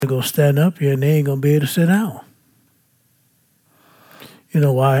They're going to stand up here and they ain't going to be able to sit down. You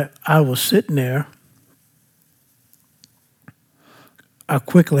know, while I was sitting there, I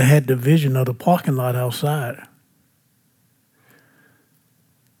quickly had the vision of the parking lot outside.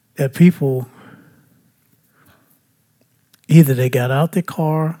 That people, either they got out their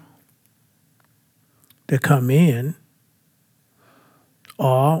car to come in,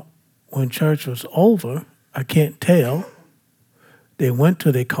 or when church was over, I can't tell, they went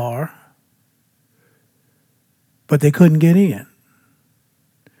to their car, but they couldn't get in.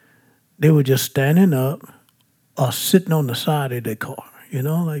 They were just standing up or sitting on the side of their car, you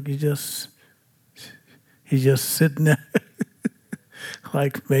know, like he's just sitting there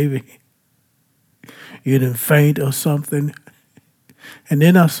like maybe you didn't faint or something. And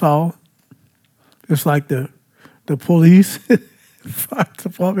then I saw, it's like the police, fire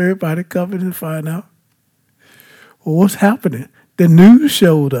department, everybody coming to find out, well, what's happening? The news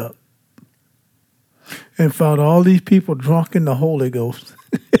showed up and found all these people drunk in the Holy Ghost.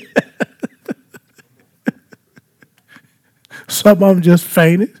 Some of them just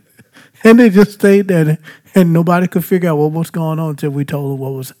fainted, and they just stayed there, and nobody could figure out what was going on until we told them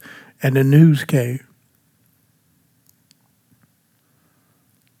what was, and the news came.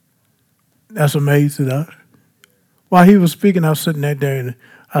 That's amazing, huh? While he was speaking, I was sitting there, and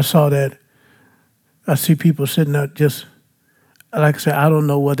I saw that. I see people sitting there just, like I said, I don't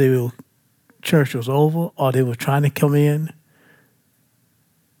know whether church was over or they were trying to come in,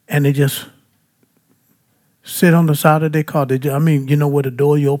 and they just sit on the side of their car. You know where the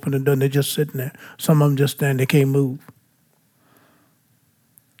door, you open the door, and they're just sitting there. Some of them just stand, they can't move.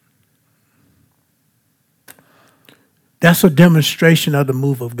 That's a demonstration of the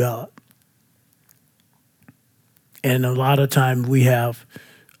move of God. And a lot of times we have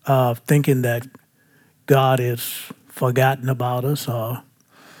thinking that God is forgotten about us, or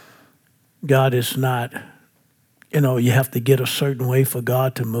God is not, you have to get a certain way for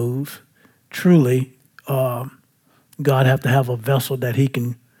God to move. Truly, God have to have a vessel that he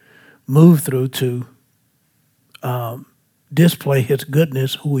can move through to display his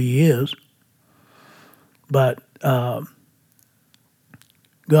goodness, who he is. But God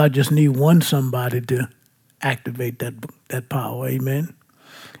just need somebody to activate that power, amen?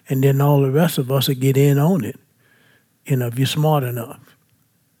 And then all the rest of us will get in on it. If you're smart enough,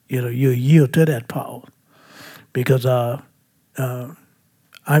 you'll yield to that power. Because I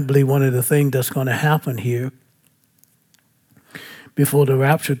believe one of the things that's going to happen here before the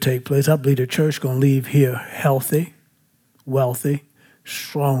rapture take place, I believe the church going to leave here healthy, wealthy,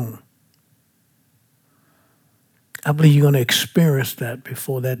 strong. I believe you're going to experience that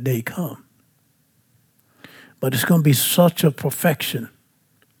before that day comes. But it's going to be such a perfection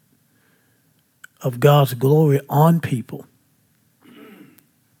of God's glory on people.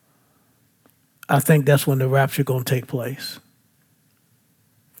 I think that's when the rapture is going to take place.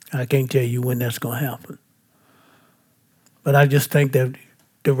 I can't tell you when that's going to happen. But I just think that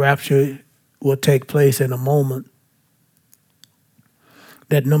the rapture will take place in a moment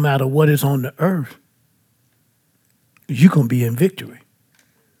that no matter what is on the earth, you're going to be in victory.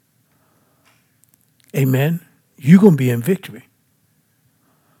 Amen? You're going to be in victory.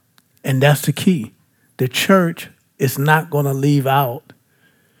 And that's the key. The church is not going to leave out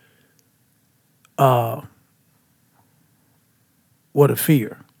what a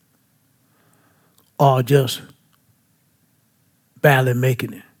fear or just barely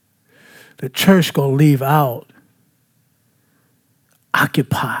making it. The church going to leave out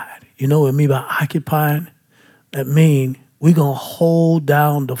occupied. You know what I mean by occupying? That means we're going to hold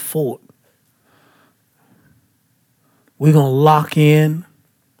down the fort. We're going to lock in,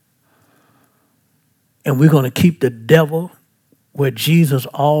 and we're going to keep the devil where Jesus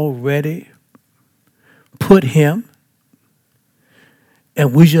already put him.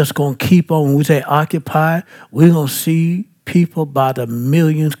 And we're just going to keep on. When we say occupy, we're going to see people by the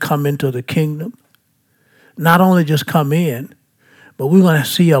millions come into the kingdom. Not only just come in, but we're going to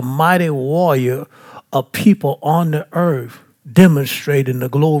see a mighty warrior of people on the earth demonstrating the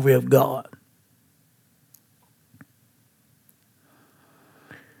glory of God.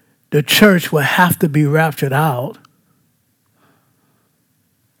 The church will have to be raptured out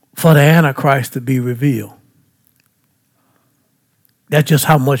for the Antichrist to be revealed. That's just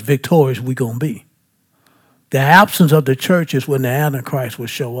how much victorious we're going to be. The absence of the church is when the Antichrist will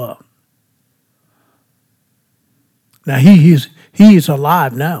show up. Now, he is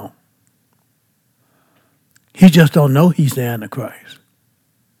alive now. He just don't know he's the Antichrist.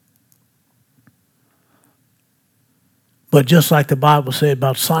 But just like the Bible said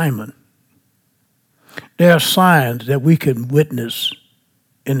about Simon, there are signs that we can witness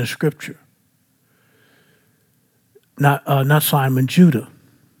in the scripture. Not Simon, Judah.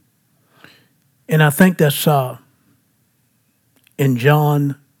 And I think that's in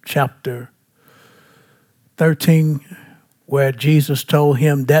John chapter 13, where Jesus told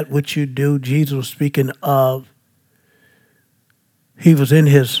him that which you do. Jesus was speaking of, he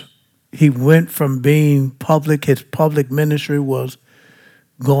went from being public, his public ministry was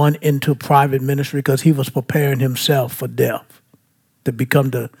going into private ministry because he was preparing himself for death, to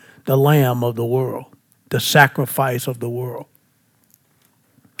become the lamb of the world, the sacrifice of the world.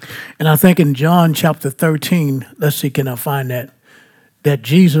 And I think in John chapter 13, let's see, can I find that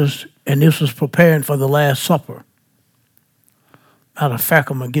Jesus, and this was preparing for the Last Supper. Matter of fact,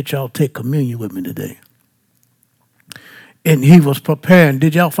 I'm going to get y'all to take communion with me today. And he was preparing.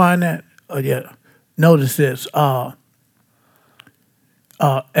 Did y'all find that? Oh, yeah. Notice this. And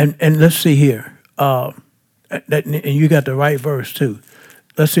let's see here. And you got the right verse, too.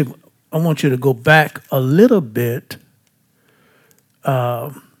 Let's see. I want you to go back a little bit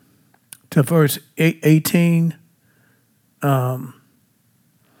to verse 18.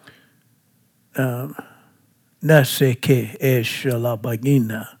 Naseke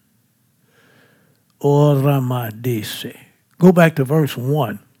eshalabagina oramadese. Go back to verse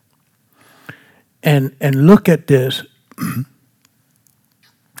 1 and look at this.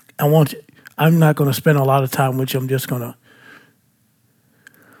 I'm not going to spend a lot of time with you. I'm just going to.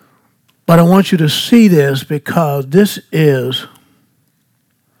 But I want you to see this because this is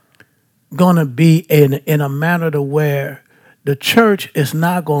going to be in a manner to where the church is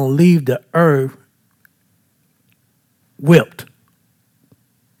not going to leave the earth whipped.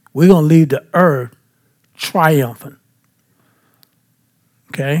 We're going to leave the earth triumphant.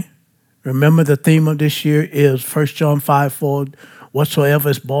 Okay? Remember the theme of this year is 1 John 5:4, whatsoever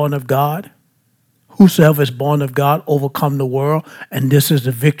is born of God, whosoever is born of God overcome the world, and this is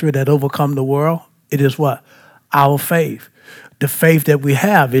the victory that overcome the world. It is what? Our faith. The faith that we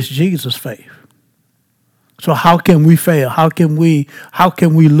have is Jesus' faith. So how can we fail? How can we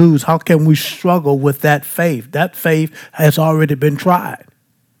lose? How can we struggle with that faith? That faith has already been tried.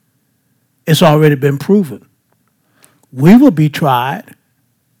 It's already been proven. We will be tried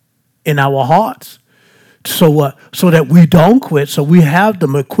in our hearts. So what? So that we don't quit. So we have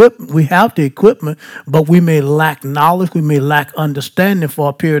the equipment, but we may lack knowledge, we may lack understanding for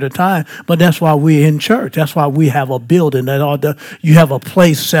a period of time. But that's why we're in church. That's why we have a building you have a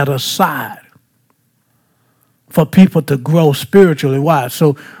place set aside for people to grow spiritually. Why?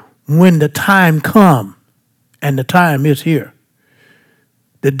 So when the time comes, and the time is here,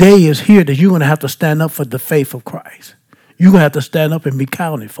 the day is here that you're going to have to stand up for the faith of Christ. You're going to have to stand up and be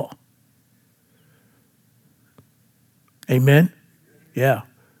counted for. Amen? Yeah.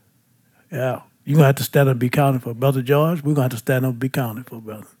 Yeah. You're going to have to stand up and be counted for. Brother George, we're going to have to stand up and be counted for,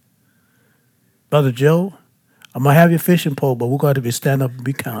 brother. Brother Joe, I'm going to have your fishing pole, but we're going to be stand up and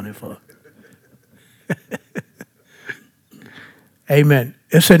be counted for. Amen.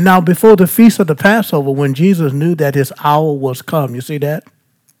 It said, now before the feast of the Passover, when Jesus knew that his hour was come. You see that?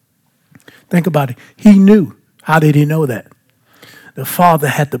 Think about it. He knew. How did he know that? The Father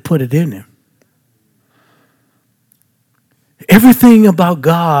had to put it in him. Everything about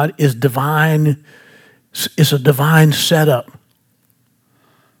God is divine. It's a divine setup.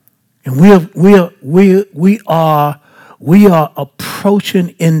 And we are approaching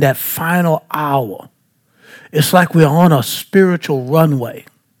in that final hour. It's like we're on a spiritual runway.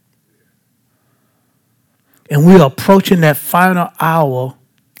 And we're approaching that final hour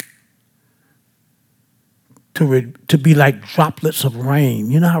to be like droplets of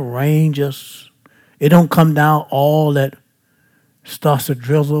rain. You know how rain it don't come down all that starts to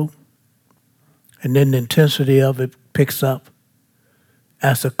drizzle, and then the intensity of it picks up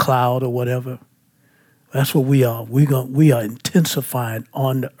as a cloud or whatever. That's what we are. We are intensifying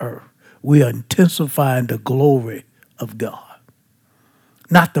on the earth. We are intensifying the glory of God.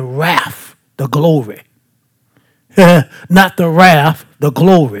 Not the wrath, the glory. Not the wrath, the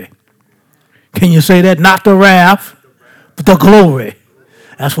glory. Can you say that? Not the wrath, but the glory.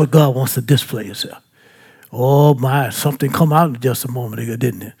 That's what God wants to display himself. Oh my, something come out in just a moment ago,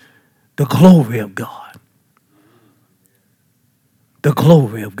 didn't it? The glory of God. The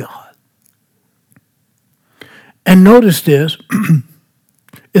glory of God. And notice this.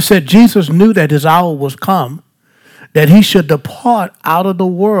 It said Jesus knew that his hour was come, that he should depart out of the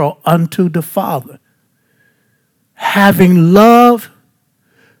world unto the Father. Having loved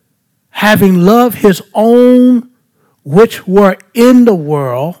his own which were in the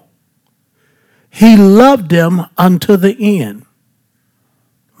world, he loved them unto the end.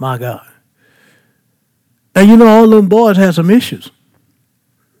 My God. And you know, all them boys had some issues.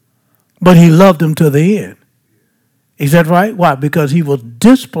 But he loved them to the end. Is that right? Why? Because he was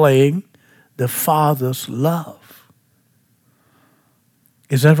displaying the Father's love.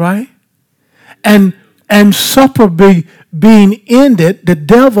 Is that right? And supper being ended, the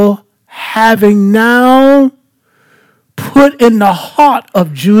devil having now put in the heart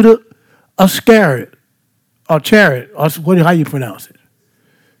of Judas Iscariot, or Chariot, or how you pronounce it?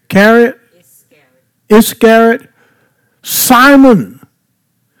 Iscariot? Iscariot. Simon,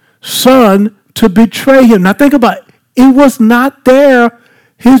 son, to betray him. Now think about it. It was not there.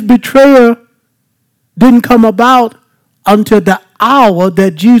 His betrayer didn't come about until the hour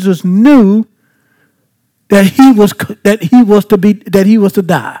that Jesus knew that he was to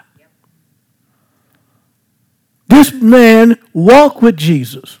die. This man walked with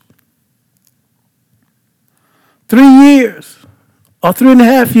Jesus 3 years or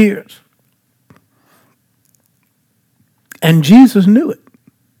 3.5 years. And Jesus knew it.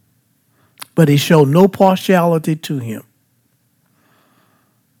 But he showed no partiality to him.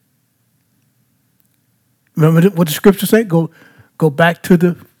 Remember what the scripture say? Go back to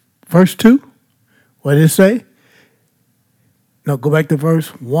the verse 2. What did it say? No, go back to verse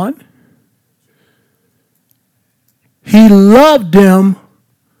 1. He loved them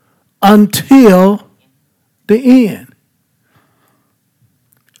until the end.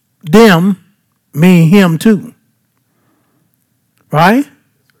 Them mean him too. Right?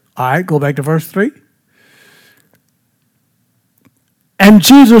 All right, go back to verse 3. And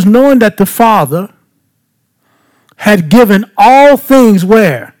Jesus, knowing that the Father had given all things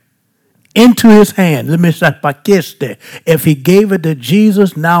where? Into his hand. Let me say, if he gave it to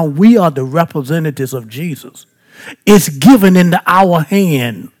Jesus, now we are the representatives of Jesus. It's given into our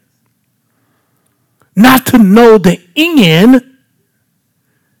hand. Not to know the end,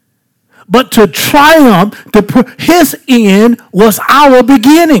 but to triumph. His end was our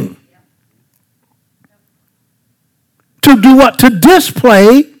beginning. To do what? To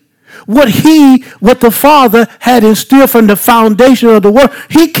display what the Father had instilled from the foundation of the world.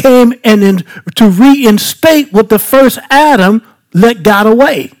 He came to reinstate what the first Adam got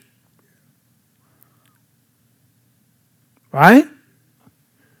away. Right?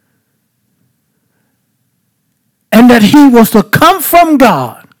 And that he was to come from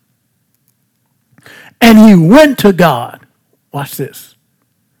God. And he went to God. Watch this.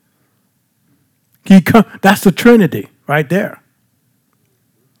 That's the Trinity right there.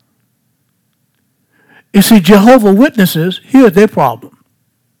 You see, Jehovah's Witnesses, here's their problem.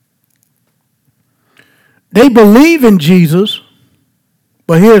 They believe in Jesus,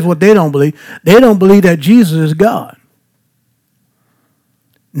 but here's what they don't believe. They don't believe that Jesus is God.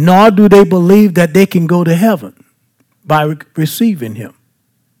 Nor do they believe that they can go to heaven by receiving him.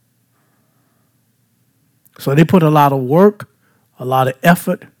 So they put a lot of work, a lot of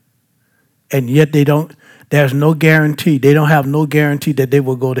effort, and yet there's no guarantee. They don't have no guarantee that they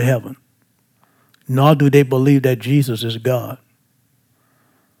will go to heaven. Nor do they believe that Jesus is God.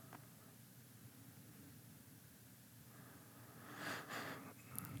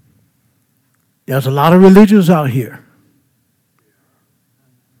 There's a lot of religions out here.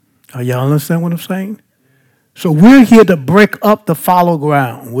 Are y'all understand what I'm saying? So we're here to break up the fallow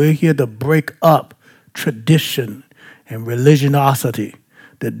ground. We're here to break up tradition and religiosity.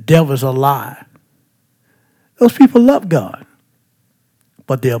 The devil's a lie. Those people love God,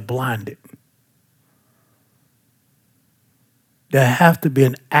 but they're blinded. There has to be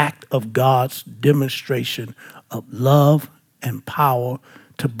an act of God's demonstration of love and power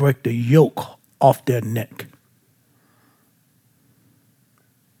to break the yoke off their neck.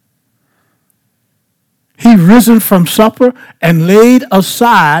 He risen from supper and laid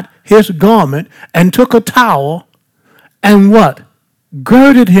aside his garment and took a towel and what?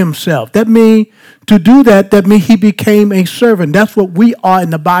 Girded himself. That means to do that means he became a servant. That's what we are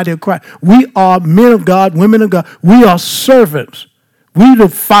in the body of Christ. We are men of God, women of God. We are servants. We build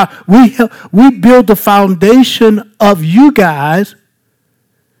the foundation of you guys.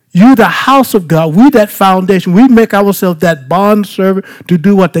 You, the house of God, we that foundation. We make ourselves that bond servant to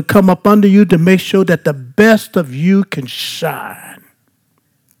do what? To come up under you to make sure that the best of you can shine.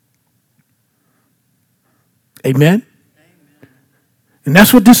 Amen? And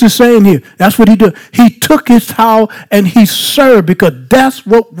that's what this is saying here. That's what he did. He took his towel and he served because that's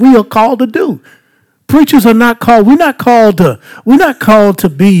what we are called to do. Preachers are not called. We're not called to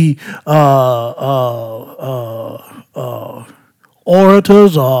be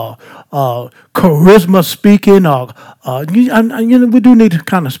orators or charisma speaking or we do need to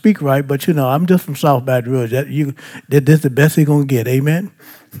kind of speak right, but I'm just from South Baton Rouge. This is the best you're gonna get. Amen.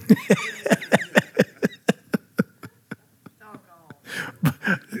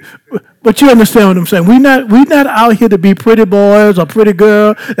 But you understand what I'm saying. We not out here to be pretty boys or pretty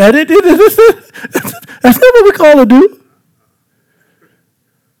girl. That's not what we call to do.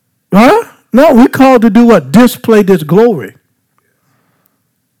 Huh? No, we called to do what? Display this glory.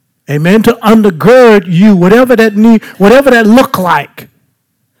 Amen. To undergird you, whatever that need, whatever that look like,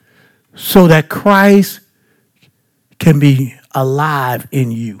 so that Christ can be alive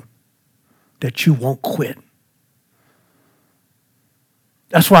in you, that you won't quit.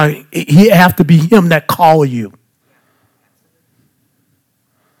 That's why he have to be him that call you.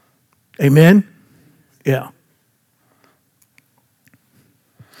 Amen? Yeah.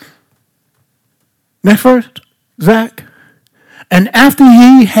 Next verse, Zach. And after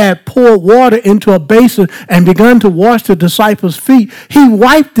he had poured water into a basin and begun to wash the disciples' feet, he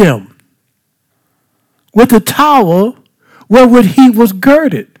wiped them with the towel wherewith he was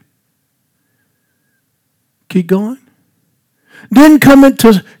girded. Keep going. Then cometh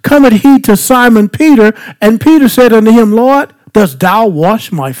he to Simon Peter, and Peter said unto him, Lord, dost thou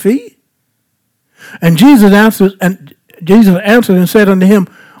wash my feet? And Jesus answered and said unto him,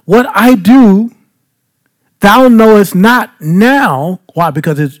 What I do, thou knowest not now. Why?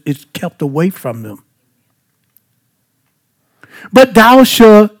 Because it's kept away from them. But thou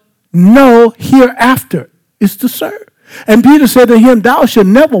shalt know hereafter. It's to serve. And Peter said to him, Thou shalt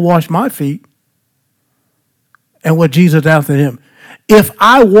never wash my feet. And what Jesus answered him, If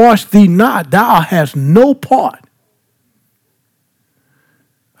I wash thee not, thou hast no part.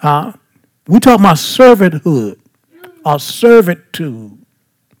 We talk about servanthood or servitude.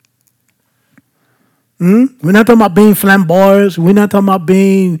 We're not talking about being flamboyant. We're not talking about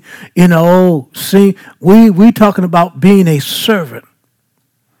being, we talking about being a servant.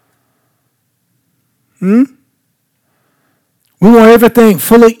 We want everything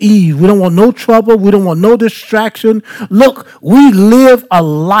full of ease. We don't want no trouble. We don't want no distraction. Look, we live a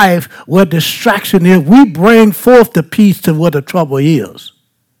life where distraction is. We bring forth the peace to where the trouble is.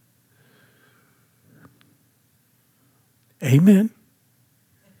 Amen.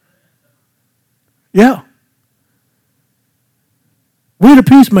 Yeah. We're the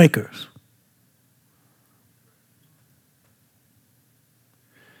peacemakers.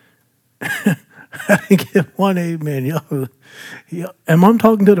 I didn't get one amen. Y'all, am I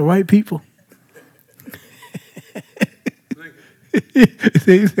talking to the right people?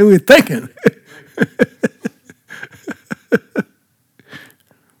 See, we're thinking.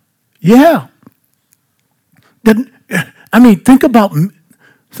 Yeah. Think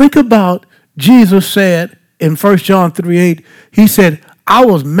about Jesus said in 1 John 3:8, he said, I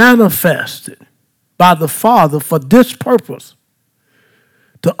was manifested by the Father for this purpose,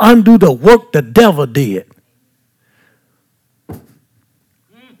 to undo the work the devil did.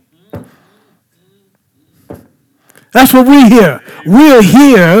 That's what we're here. We're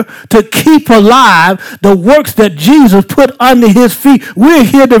here to keep alive the works that Jesus put under his feet. We're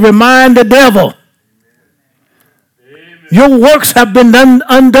here to remind the devil. Amen. Your works have been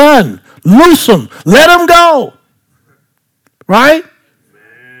undone. Loose them. Let them go. Right?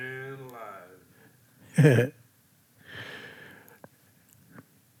 Man,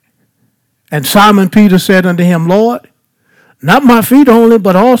 and Simon Peter said unto him, Lord, not my feet only,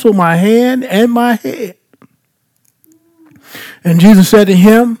 but also my hand and my head. And Jesus said to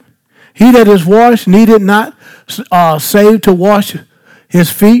him, He that is washed needed not save to wash his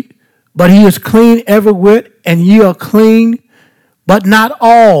feet, but he is clean every whit, and ye are clean, but not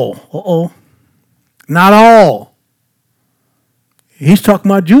all. Not all. He's talking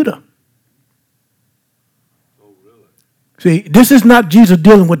about Judah. Oh, really? See, this is not Jesus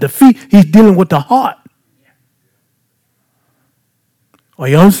dealing with the feet. He's dealing with the heart. Are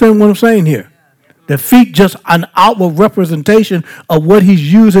you understand what I'm saying here? The feet just an outward representation of what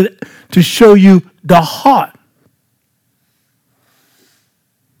he's using to show you the heart.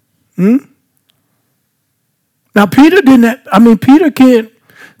 Now Peter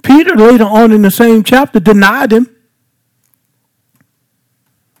Peter later on in the same chapter denied him.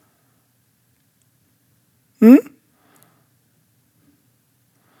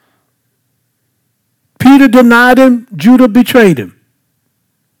 Peter denied him, Judah betrayed him.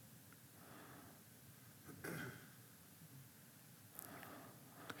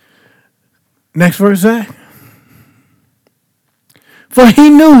 Next verse, Zach. For he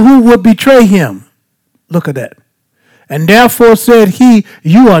knew who would betray him. Look at that. And therefore said he,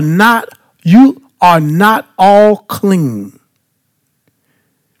 you are not all clean.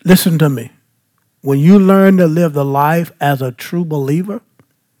 Listen to me. When you learn to live the life as a true believer,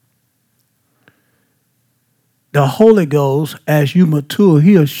 the Holy Ghost, as you mature,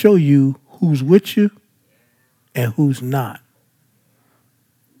 he'll show you who's with you and who's not.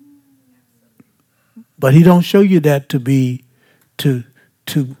 But he don't show you that to be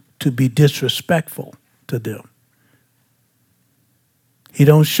disrespectful to them. He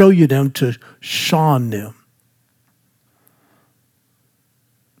don't show you them to shun them.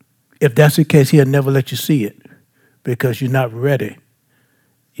 If that's the case, he'll never let you see it because you're not ready.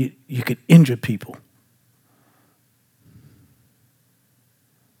 You could injure people.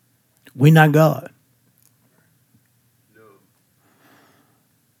 We're not God. No.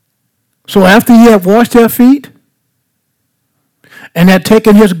 So after he had washed their feet and had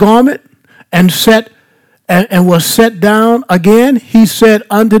taken his garment and was set down again, he said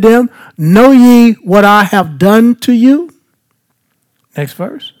unto them, know ye what I have done to you? Next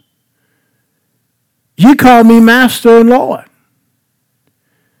verse. Ye call me master and Lord.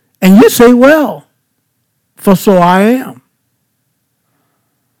 And you say, well, for so I am.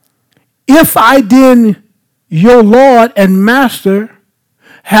 If I then, your Lord and master,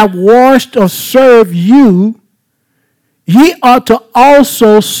 have washed or served you, ye ought to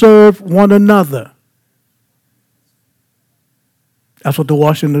also serve one another. That's what the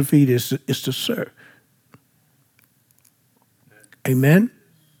washing of the feet is to serve. Amen.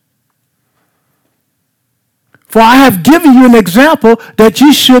 For I have given you an example that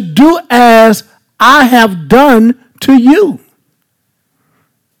ye should do as I have done to you.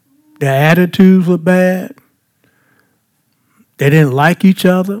 Their attitudes were bad. They didn't like each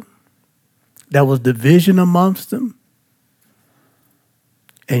other. There was division amongst them.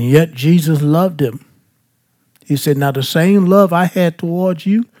 And yet Jesus loved them. He said, now the same love I had towards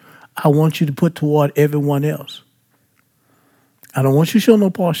you, I want you to put toward everyone else. I don't want you to show no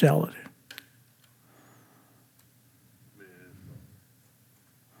partiality.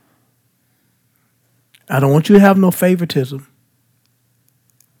 I don't want you to have no favoritism.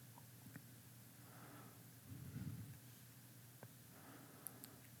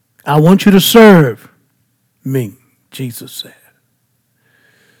 I want you to serve me, Jesus said.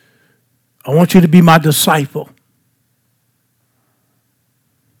 I want you to be my disciple.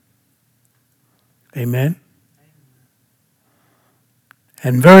 Amen.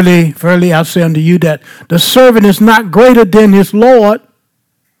 And verily, verily, I say unto you that the servant is not greater than his Lord.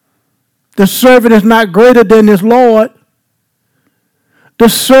 The servant is not greater than his Lord. The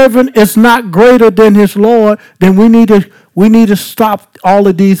servant is not greater than his Lord. Then we need to stop all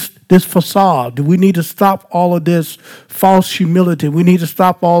of this facade. We need to stop all of this false humility. We need to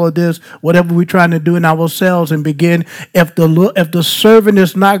stop all of this, whatever we're trying to do in ourselves, and begin. If the servant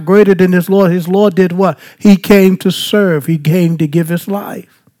is not greater than his Lord did what? He came to serve. He came to give his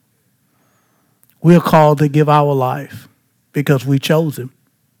life. We're called to give our life because we chose him.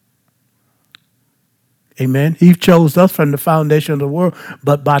 Amen. He chose us from the foundation of the world,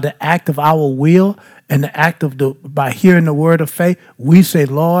 but by the act of our will and the act of by hearing the word of faith, we say,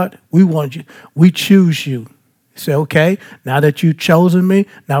 Lord, we want you. We choose you. He said, okay, now that you've chosen me,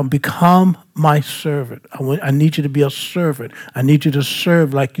 now become my servant. I need you to be a servant. I need you to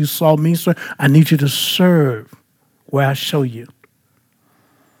serve like you saw me serve. I need you to serve where I show you.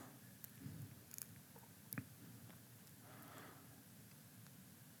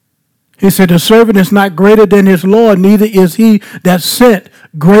 He said, the servant is not greater than his Lord, neither is he that sent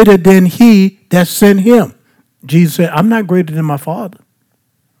greater than he that sent him. Jesus said, I'm not greater than my Father.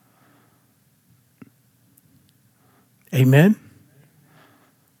 Amen.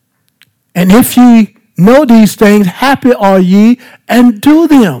 And if ye know these things, happy are ye and do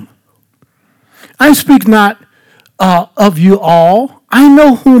them. I speak not of you all. I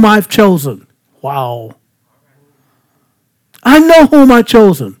know whom I've chosen. Wow. I know whom I've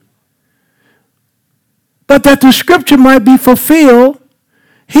chosen. But that the scripture might be fulfilled,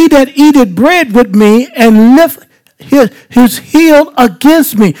 he that eateth bread with me and lift his heel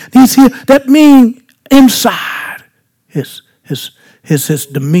against me. That means inside his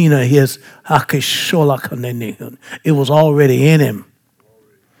demeanor, it was already in him.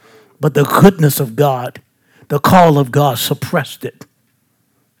 But the goodness of God, the call of God suppressed it.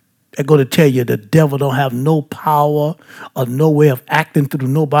 They're going to tell you the devil don't have no power or no way of acting through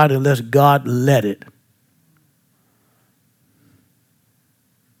nobody unless God let it.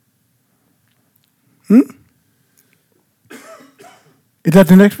 Is that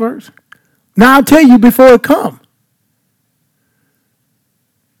the next verse? Now I'll tell you before it comes.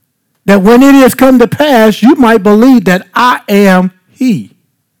 That when it is come to pass, you might believe that I am he.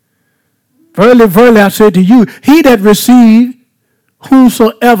 Verily, verily, I say to you, he that received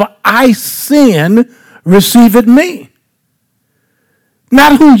whomsoever I send, receiveth me.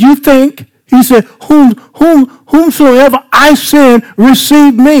 Not who you think. He said, whomsoever I send,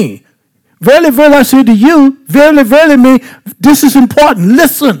 receive me. Verily, verily, I say to you, verily, verily, me, this is important.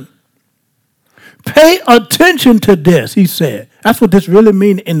 Listen. Pay attention to this, he said. That's what this really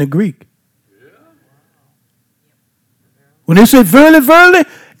means in the Greek. When they say verily, verily,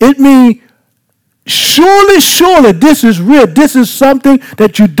 it means surely, surely, this is real. This is something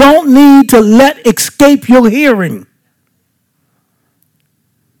that you don't need to let escape your hearing.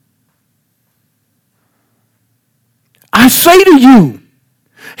 I say to you,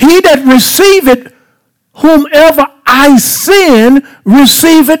 he that receiveth whomever I send,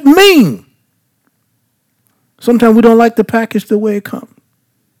 receiveth me. Sometimes we don't like the package the way it comes.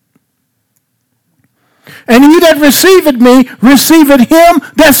 And he that receiveth me, receiveth him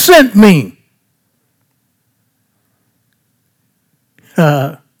that sent me.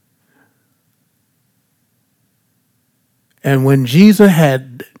 And when Jesus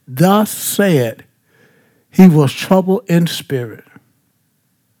had thus said, he was troubled in spirit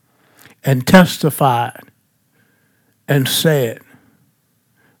and testified and said,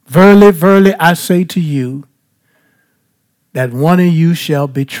 verily, verily, I say to you that one of you shall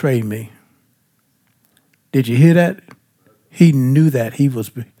betray me. Did you hear that? He knew that. He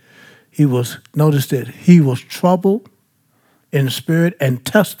was, notice that he was troubled in spirit and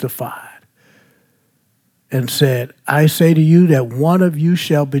testified and said, I say to you that one of you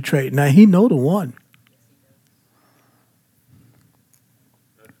shall betray. Now he know the one.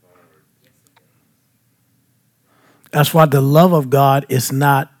 That's why the love of God is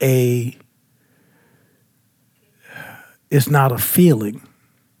not a feeling.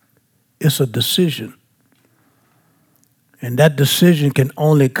 It's a decision. And that decision can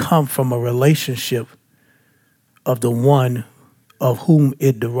only come from a relationship of the one of whom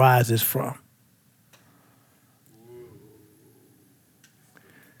it derives from.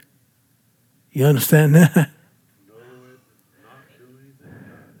 You understand that?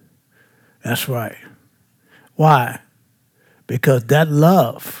 That's right. Why? Because that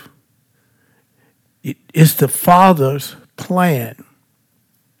love is the Father's plan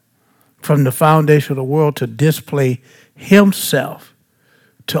from the foundation of the world to display himself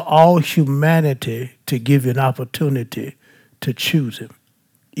to all humanity, to give you an opportunity to choose him.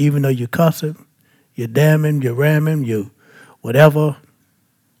 Even though you cuss him, you damn him, you ram him, you whatever,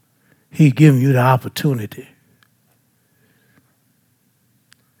 he's giving you the opportunity.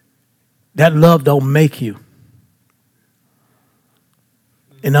 That love don't make you.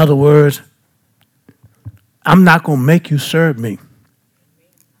 In other words, I'm not going to make you serve me.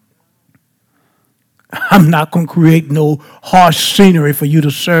 I'm not going to create no harsh scenery for you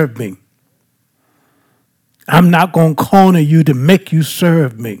to serve me. I'm not going to corner you to make you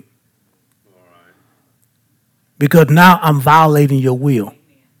serve me. Because now I'm violating your will.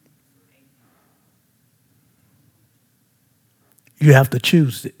 You have to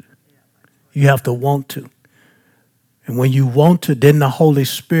choose it. You have to want to. And when you want to, then the Holy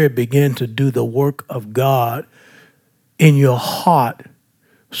Spirit begin to do the work of God in your heart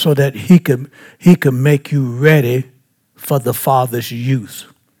so that he can make you ready for the Father's use.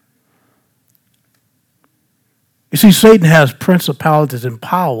 You see, Satan has principalities and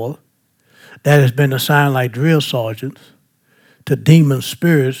power that has been assigned like drill sergeants to demon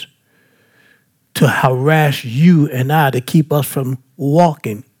spirits to harass you and I, to keep us from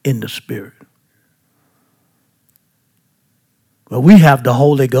walking in the Spirit. But we have the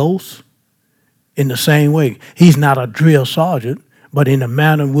Holy Ghost in the same way. He's not a drill sergeant, but in a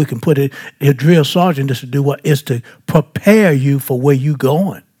manner we can put it, a drill sergeant is to do what? Is to prepare you for where you're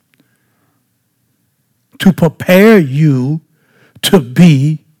going. To prepare you to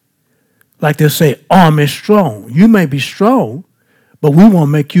be, like they say, army strong. You may be strong, but we want to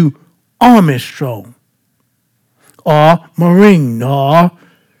make you army strong. Or Marine, or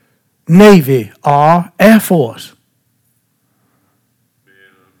Navy, or Air Force.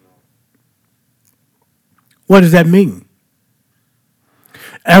 What does that mean?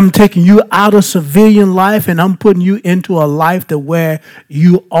 I'm taking you out of civilian life and I'm putting you into a life that where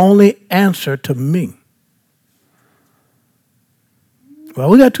you only answer to me. Well,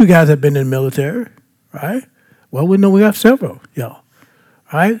 we got two guys that have been in the military, right? Well, we know we got several, y'all,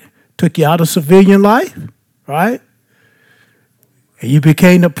 right? Took you out of civilian life, right? And you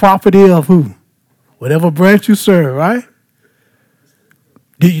became the property of who? Whatever branch you serve, right?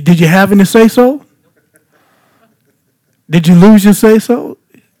 Did you have any say-so? Did you lose your say-so?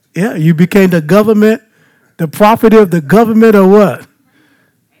 Yeah, you became the government, the property of the government or what?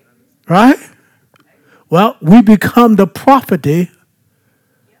 Right? Well, we become the property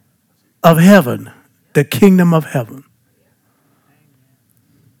of heaven, the kingdom of heaven.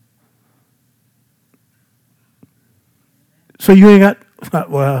 So you ain't got,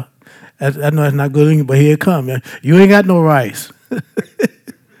 well, I know it's not good, but here it comes. You ain't got no rights.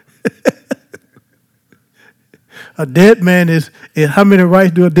 A dead man is how many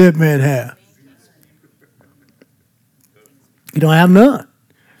rights do a dead man have? You don't have none.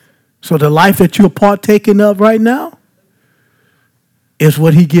 So the life that you're partaking of right now is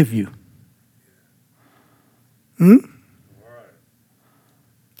what he give you.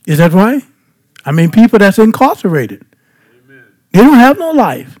 Is that right? I mean, people that's incarcerated, they don't have no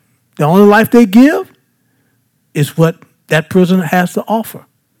life. The only life they give is what that prison has to offer.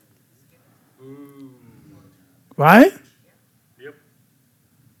 Right? Yep.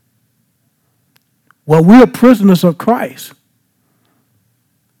 Well, we are prisoners of Christ.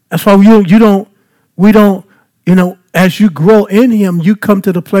 That's why we don't, as you grow in him, you come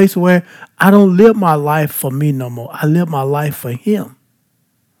to the place where I don't live my life for me no more. I live my life for him.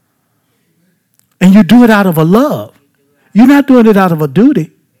 And you do it out of a love. You're not doing it out of a duty.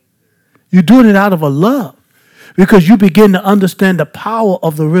 You're doing it out of a love. Because you begin to understand the power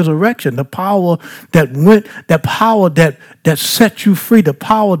of the resurrection, the power that set you free, the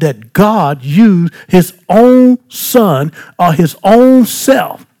power that God used his own son or his own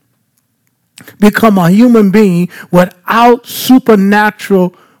self become a human being without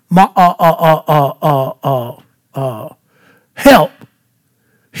supernatural help.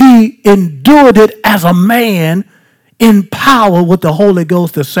 He endured it as a man in power with the Holy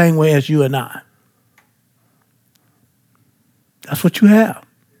Ghost the same way as you and I. That's what you have.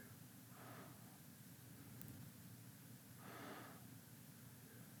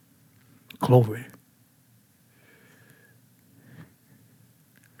 Glory.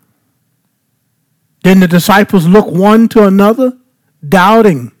 Then the disciples looked one to another,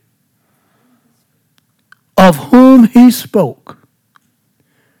 doubting of whom he spoke.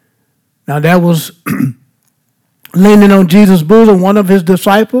 Now that was leaning on Jesus' bosom, one of his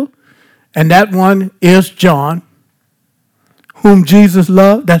disciples, and that one is John, whom Jesus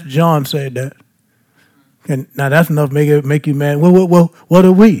loved. That's John said that. And now that's enough to make you mad. Well, what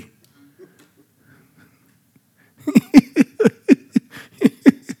are we?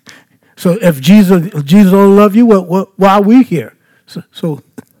 So if Jesus don't love you, why are we here? So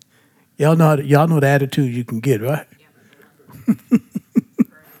y'all know the attitude you can get, right?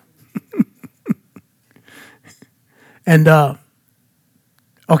 And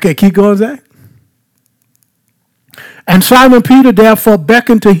okay, keep going, Zach. And Simon Peter therefore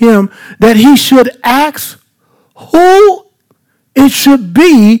beckoned to him that he should ask who it should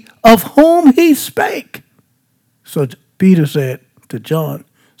be of whom he spake. So Peter said to John,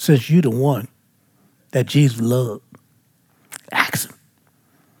 since you the one that Jesus loved, ask him.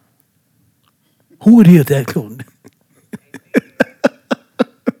 Who it is that going?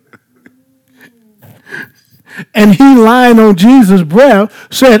 And he, lying on Jesus' breast,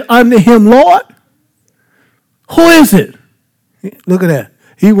 said unto him, Lord, who is it? Look at that.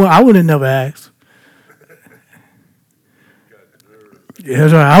 I would have never asked.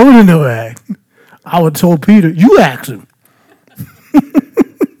 Yes, I would have never asked. I would have told Peter, you ask him.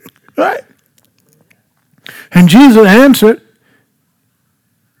 Right? And Jesus answered,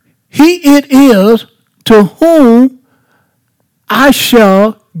 he it is to whom I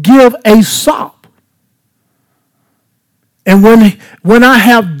shall give a sop. And when I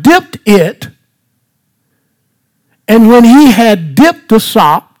have dipped it, and when he had dipped the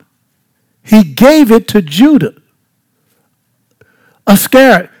sop, he gave it to Judas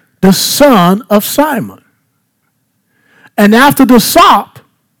Iscariot, the son of Simon. And after the sop,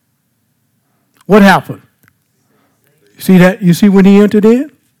 what happened? See that? You see when he entered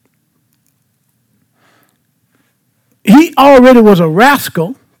in? He already was a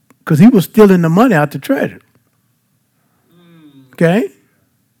rascal because he was stealing the money out the treasure. Okay?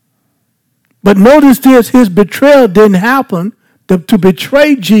 But notice this, his betrayal didn't happen. To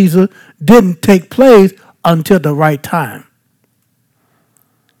betray Jesus didn't take place until the right time.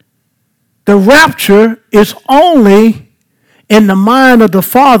 The rapture is only in the mind of the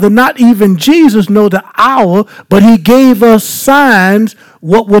Father. Not even Jesus know the hour, but he gave us signs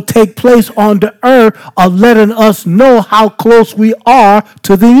what will take place on the earth of letting us know how close we are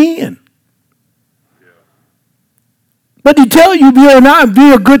to the end. But he tell you, be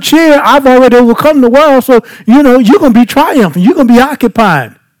a good cheer. I've already overcome the world, so, you're going to be triumphant. You're going to be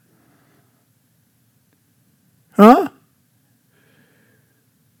occupied. Huh?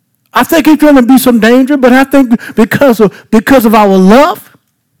 I think it's going to be some danger, but I think because of our love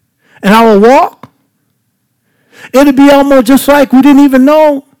and our walk, it'll be almost just like we didn't even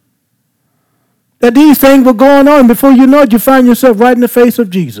know that these things were going on. Before you know it, you find yourself right in the face of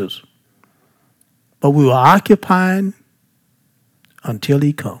Jesus. But we were occupying until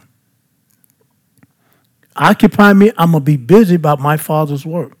he come. Occupy me, I'm going to be busy about my Father's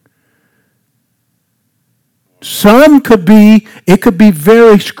work. Some it could be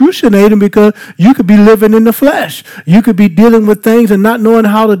very excruciating because you could be living in the flesh. You could be dealing with things and not knowing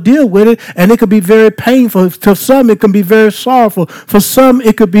how to deal with it, and it could be very painful. To some, it can be very sorrowful. For some,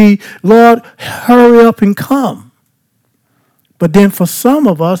 it could be, Lord, hurry up and come. But then for some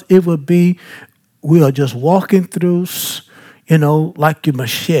of us, it would be, we are just walking through, like a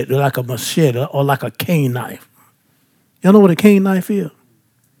machete or like a cane knife. Y'all know what a cane knife is?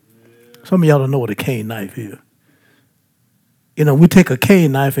 Some of y'all don't know what a cane knife is. We take a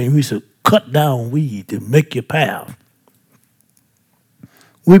cane knife and we used to cut down weed to make your path.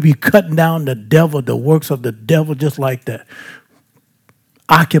 We be cutting down the devil, the works of the devil, just like that.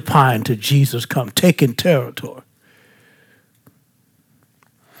 Occupying till Jesus come, taking territory.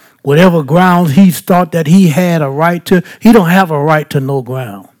 Whatever grounds he thought that he had a right to, he don't have a right to no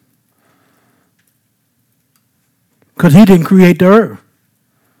ground. Because he didn't create the earth.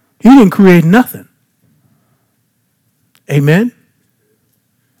 He didn't create nothing. Amen?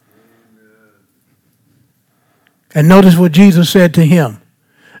 And notice what Jesus said to him.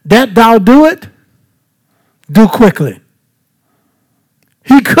 That thou do it, do quickly.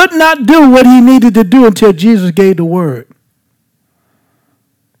 He could not do what he needed to do until Jesus gave the word.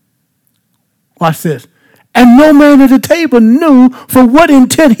 Watch this. And no man at the table knew for what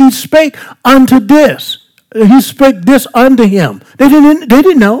intent he spake unto this. He spake this unto him. They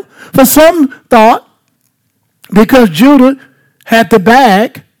didn't know. For some thought, because Judah had the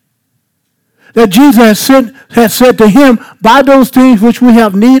bag, that Jesus had said to him, buy those things which we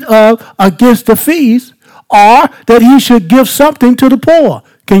have need of against the feast, or that he should give something to the poor.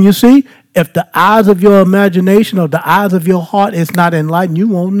 Can you see? If the eyes of your imagination or the eyes of your heart is not enlightened, you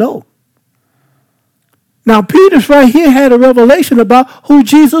won't know. Now, Peter's right here had a revelation about who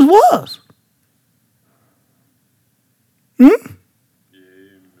Jesus was. In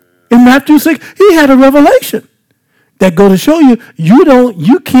Matthew 6, he had a revelation that go to show you,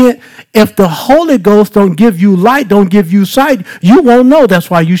 you can't, if the Holy Ghost don't give you light, don't give you sight, you won't know. That's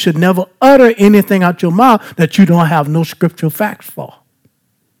why you should never utter anything out your mouth that you don't have no scriptural facts for.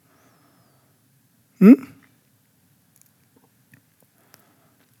 And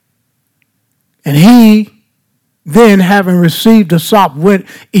he, then having received the sop, went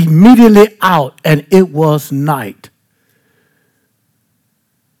immediately out, and it was night.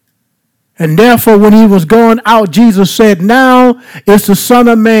 And therefore, when he was going out, Jesus said, now is the Son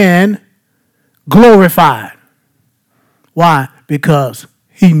of Man glorified. Why? Because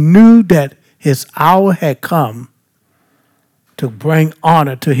he knew that his hour had come to bring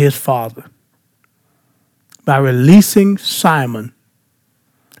honor to his Father by releasing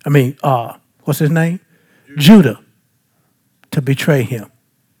what's his name? Judah, to betray him.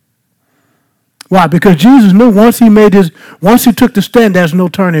 Why? Because Jesus knew once he took the stand, there's no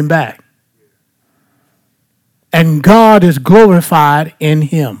turning back. And God is glorified in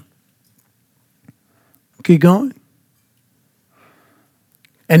him. Keep going.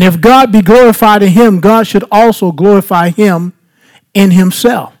 And if God be glorified in him, God should also glorify him in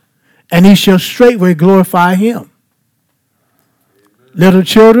himself. And he shall straightway glorify him. Little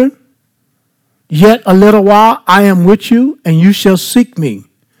children, yet a little while I am with you, and you shall seek me.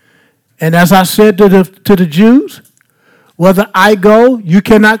 And as I said to the Jews, whether I go, you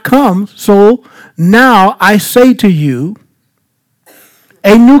cannot come. So now I say to you,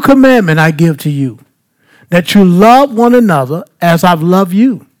 a new commandment I give to you, that you love one another as I've loved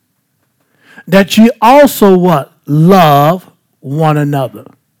you. That ye also what? Love one another.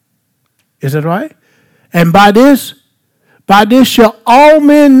 Is it right? And by this shall all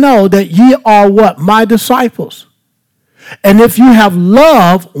men know that ye are what? My disciples. And if you have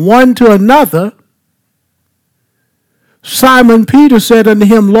love one to another, Simon Peter said unto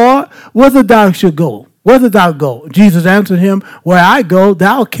him, Lord, whither thou should go? Whither thou go? Jesus answered him, where I go,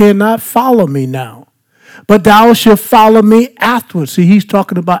 thou cannot follow me now, but thou shalt follow me afterwards. See, he's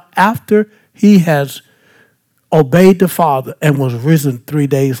talking about after he has obeyed the Father and was risen 3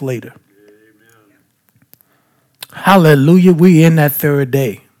 days later. Amen. Hallelujah. We in that third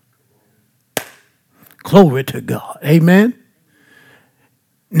day. Glory to God. Amen.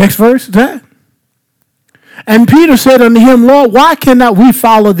 Next verse is that. And Peter said unto him, Lord, why cannot we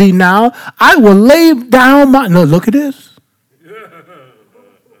follow thee now? I will lay down my... No, look at this.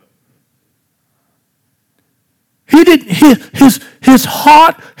 He didn't, his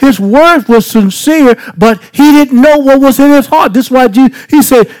heart, his word was sincere, but he didn't know what was in his heart. This is why he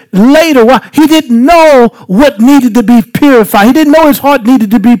said later, why he didn't know what needed to be purified. He didn't know his heart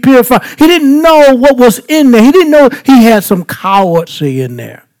needed to be purified. He didn't know what was in there. He didn't know he had some cowardice in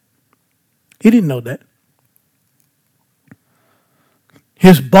there. He didn't know that.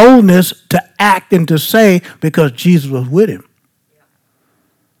 His boldness to act and to say because Jesus was with him.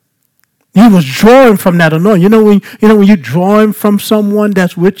 He was drawing from that anointing. When you're drawing from someone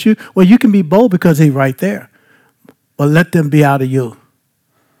that's with you, well, you can be bold because he's right there. But let them be out of you,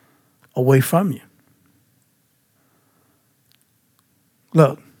 away from you.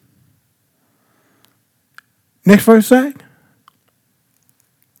 Look. Next verse, Zach.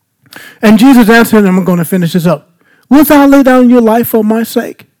 And Jesus answered, and I'm going to finish this up. Wilt thou lay down your life for my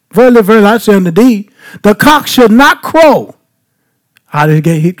sake? Verily, verily, I say unto thee, the cock shall not crow. How did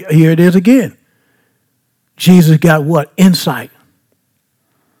it get? Here it is again. Jesus got what? Insight.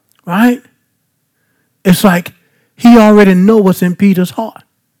 Right? It's like he already knows what's in Peter's heart.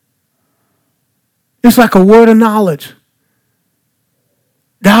 It's like a word of knowledge.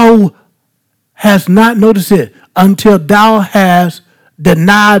 Thou hast not noticed it until thou hast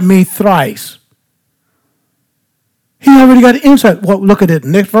denied me thrice. He already got insight. Well, look at it.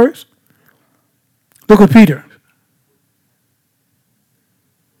 Next verse. Look at Peter.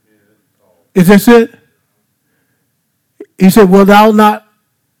 Is this it? He said, will thou not?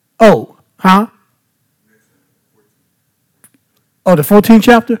 Oh, huh? Oh, the 14th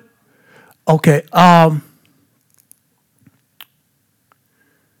chapter? Okay.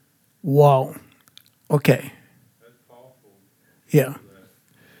 Wow. Okay. Yeah.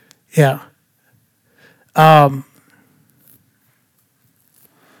 Yeah.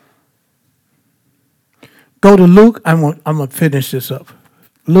 Go to Luke. I'm gonna finish this up.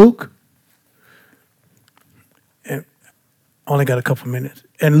 Luke. And only got a couple minutes.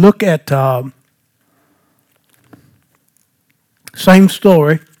 And look at same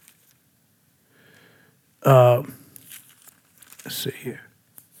story. Let's see here.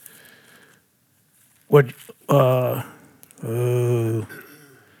 What?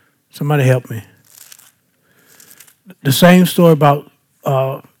 Somebody help me. The same story about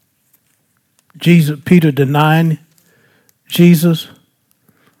Jesus, Peter denying Jesus,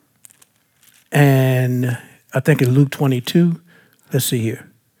 and I think in Luke 22. Let's see here.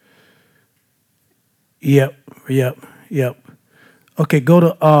 Yep. Okay, go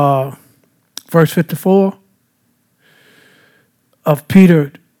to verse 54 of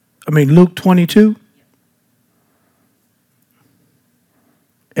Luke 22.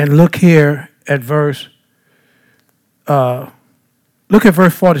 And look here at verse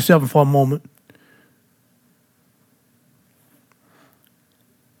 47 for a moment.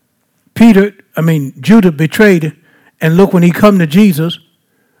 Judah betrayed it, and look when he come to Jesus.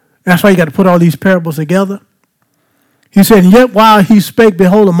 That's why you got to put all these parables together. He said, yet while he spake,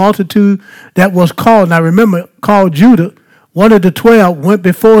 behold, a multitude that was called, now remember, called Judah, one of the 12 went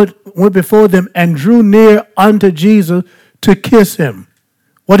before them and drew near unto Jesus to kiss him.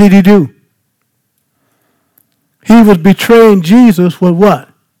 What did he do? He was betraying Jesus with what?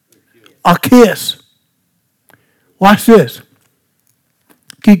 A kiss. Watch this.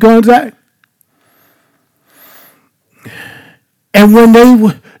 Keep going, Zach. And when they,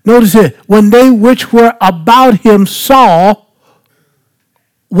 notice it, when they which were about him saw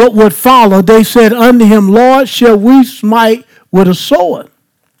what would follow, they said unto him, Lord, shall we smite with a sword?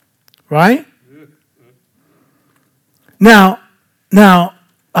 Right? Now,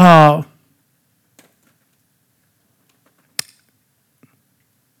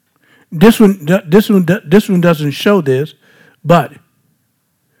 this one doesn't show this, but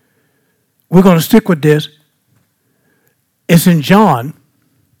we're going to stick with this. It's in John.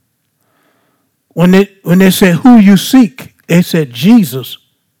 When they said, who you seek, they said Jesus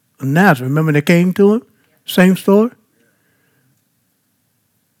of Nazareth. Remember they came to him? Same story.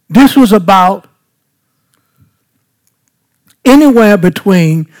 This was about anywhere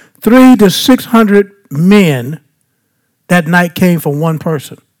between 300 to 600 men that night came from one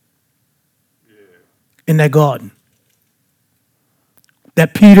person in that garden.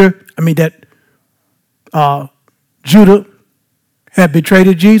 That Judah had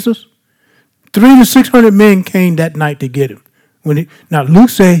betrayed Jesus. 300 to 600 men came that night to get him. Now Luke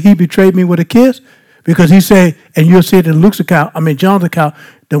said he betrayed me with a kiss because he said, and you'll see it in John's account,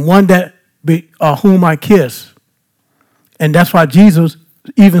 the one that whom I kiss. And that's why Jesus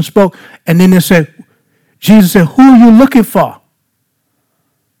even spoke. And then Jesus said, who are you looking for?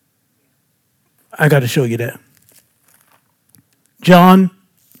 I got to show you that. John,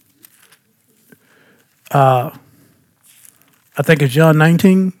 I think it's John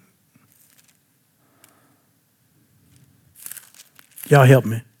 19. Y'all help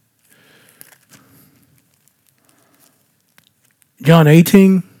me. John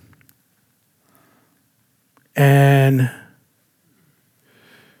 18 and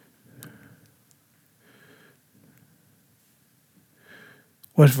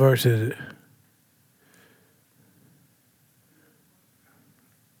What verse is it?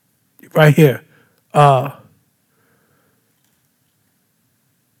 Right here.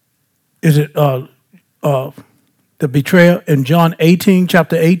 Is it the betrayal in John 18,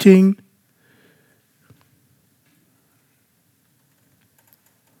 chapter 18?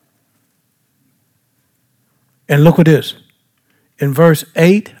 And look at this. In verse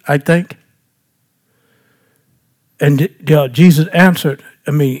 8, I think. And Jesus answered,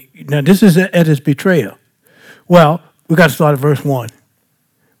 now this is at his betrayal. Well, we got to start at verse 1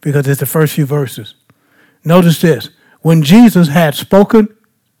 because it's the first few verses. Notice this. When Jesus had spoken,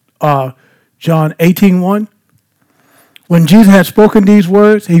 John 18:1, when Jesus had spoken these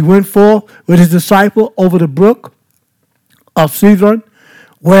words, he went forth with his disciple over the brook of Cedron,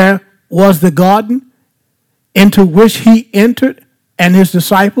 where was the garden, into which he entered, and his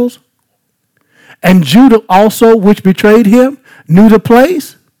disciples. And Judas also, which betrayed him, knew the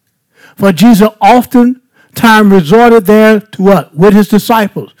place. For Jesus often time resorted there to what? With his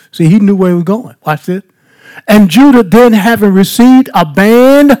disciples. See, he knew where he was going. Watch this. And Judas then, having received a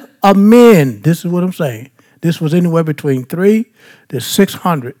band of men, this is what I'm saying. This was anywhere between 300 to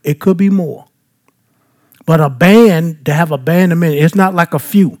 600. It could be more. But a band, to have a band of men, it's not like a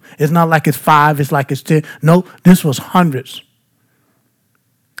few. It's not like it's 5, it's like it's 10. No, this was hundreds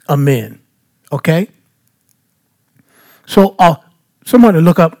of men. Okay? So somebody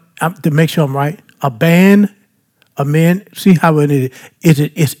look up to make sure I'm right. A band of men, see how it is.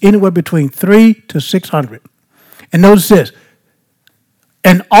 It's anywhere between 300 to 600. And notice this.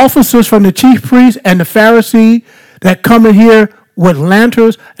 And officers from the chief priests and the Pharisees that come in here with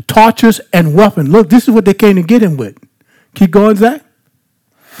lanterns, torches, and weapons. Look, this is what they came to get him with. Keep going, Zach.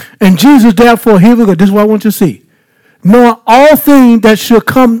 And Jesus, therefore, here we go. This is what I want you to see. Knowing all things that should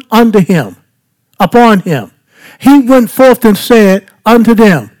come unto him, upon him, he went forth and said unto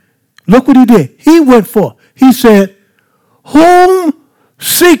them, look what he did. He went forth. He said, whom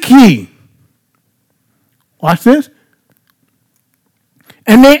seek ye? Watch this.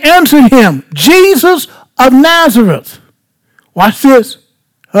 And they answered him, Jesus of Nazareth. Watch this.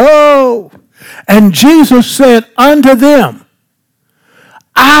 Oh. And Jesus said unto them,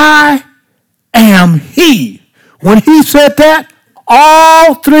 I am he. When he said that,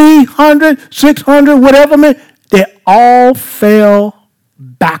 all 300, 600, whatever, they all fell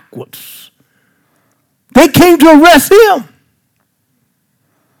backwards. They came to arrest him.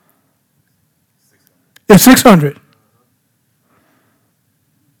 It's 600.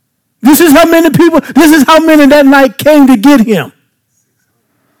 This is how many people, this is how many that night came to get him.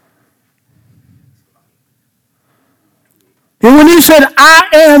 And when he said, I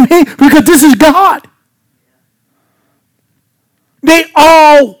am he, because this is God, they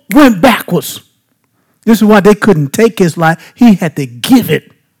all went backwards. This is why they couldn't take his life. He had to give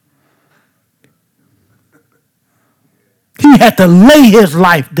it. He had to lay his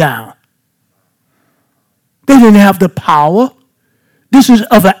life down. They didn't have the power. This is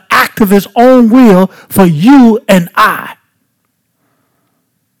of an act of his own will for you and I.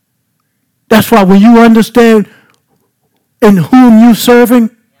 That's why when you understand in whom you're serving,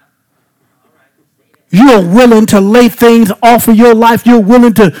 you're willing to lay things off of your life. You're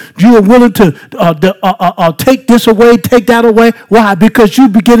willing to take this away, take that away. Why? Because you're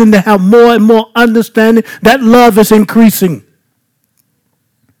beginning to have more and more understanding. That love is increasing.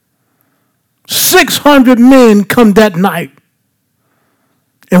 600 men come that night.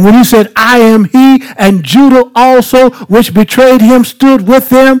 And when he said, I am he, and Judas also, which betrayed him, stood with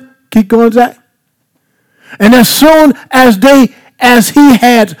them. Keep going, Zach. And as soon as he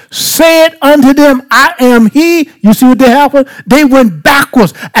had said unto them, I am he, you see what they happened? They went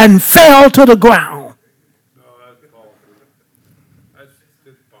backwards and fell to the ground.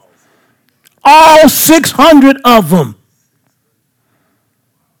 All 600 of them.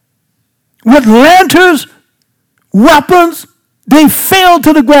 With lanterns, weapons, they fell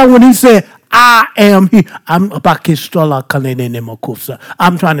to the ground when he said, I am he. I'm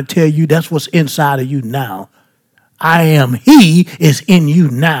trying to tell you that's what's inside of you now. I am he is in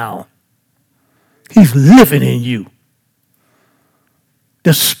you now. He's living in you.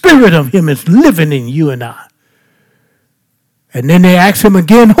 The spirit of him is living in you and I. And then they asked him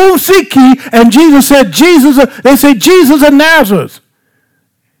again, whom seek ye? And Jesus said, they said, Jesus of Nazareth.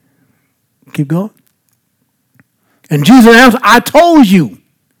 Keep going. And Jesus answered, I told you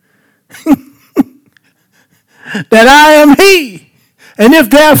that I am he. And if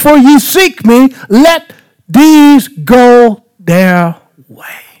therefore ye seek me, let these go their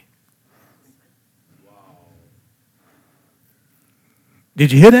way.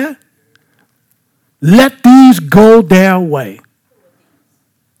 Did you hear that? Let these go their way.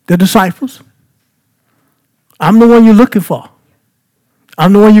 The disciples. I'm the one you're looking for.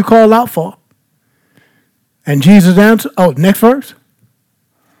 I'm the one you call out for. And Jesus answered, next verse.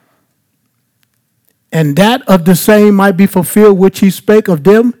 And that of the same might be fulfilled which he spake of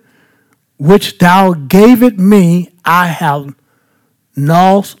them, which thou gavest me, I have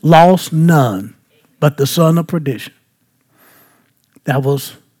lost none, but the son of perdition. That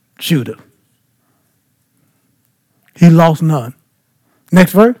was Judah. He lost none.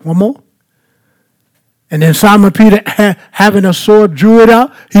 Next verse, one more. And then Simon Peter, having a sword, drew it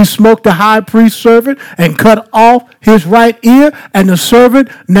out. He smote the high priest's servant and cut off his right ear. And the servant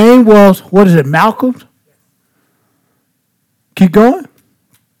name was, Malcolm? Keep going.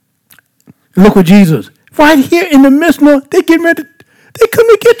 Look what Jesus. Right here in the midst of, they come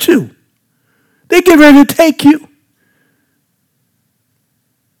to get you. They get ready to take you.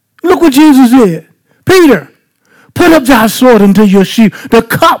 Look what Jesus did. Peter, put up thy sword into your sheath. The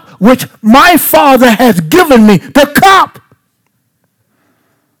cup which my Father has given me. The cup.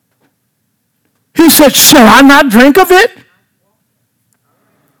 He said, shall I not drink of it?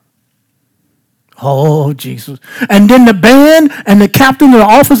 Oh, Jesus. And then the band and the captain and the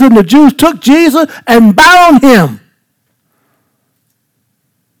officers and the Jews took Jesus and bound him.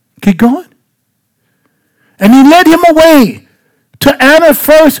 Keep going. And he led him away to Annas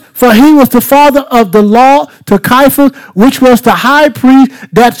first, for he was the father of the law, to Caiaphas, which was the high priest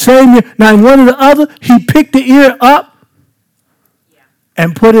that same year. Now, in one or the other, he picked the ear up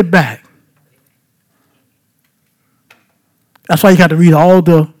and put it back. That's why you got to read all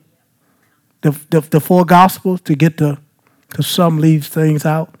the four Gospels to get because some leaves things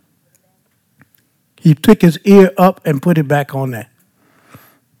out. He took his ear up and put it back on there.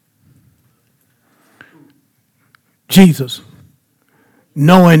 Jesus,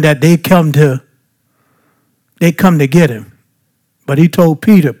 knowing that they come to get him. But he told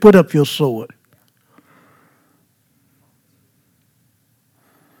Peter, put up your sword.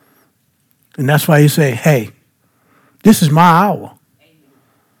 And that's why he said, hey, this is my hour.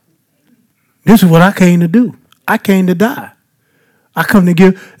 This is what I came to do. I came to die. I come to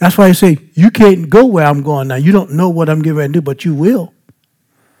give. That's why he say, you can't go where I'm going now. You don't know what I'm getting ready to do, but you will.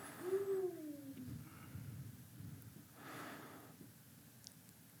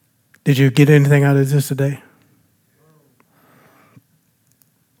 Did you get anything out of this today?